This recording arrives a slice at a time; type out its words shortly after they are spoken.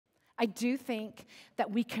I do think that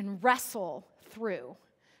we can wrestle through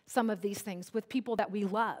some of these things with people that we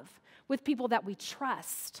love, with people that we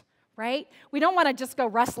trust, right? We don't want to just go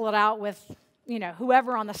wrestle it out with,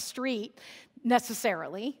 whoever on the street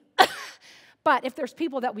necessarily. But if there's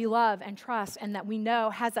people that we love and trust and that we know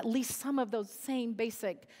has at least some of those same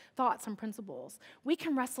basic thoughts and principles, we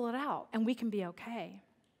can wrestle it out and we can be okay.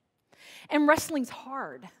 And wrestling's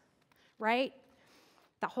hard, right?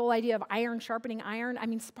 The whole idea of iron sharpening iron,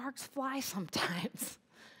 sparks fly sometimes,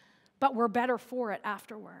 but we're better for it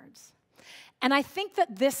afterwards. And I think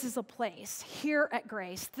that this is a place here at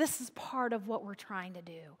Grace, this is part of what we're trying to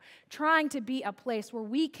do, trying to be a place where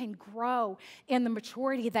we can grow in the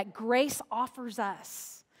maturity that grace offers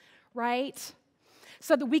us, right?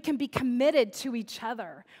 So that we can be committed to each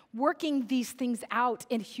other, working these things out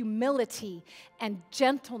in humility and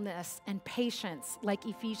gentleness and patience, like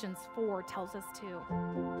Ephesians 4 tells us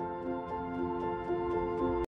to.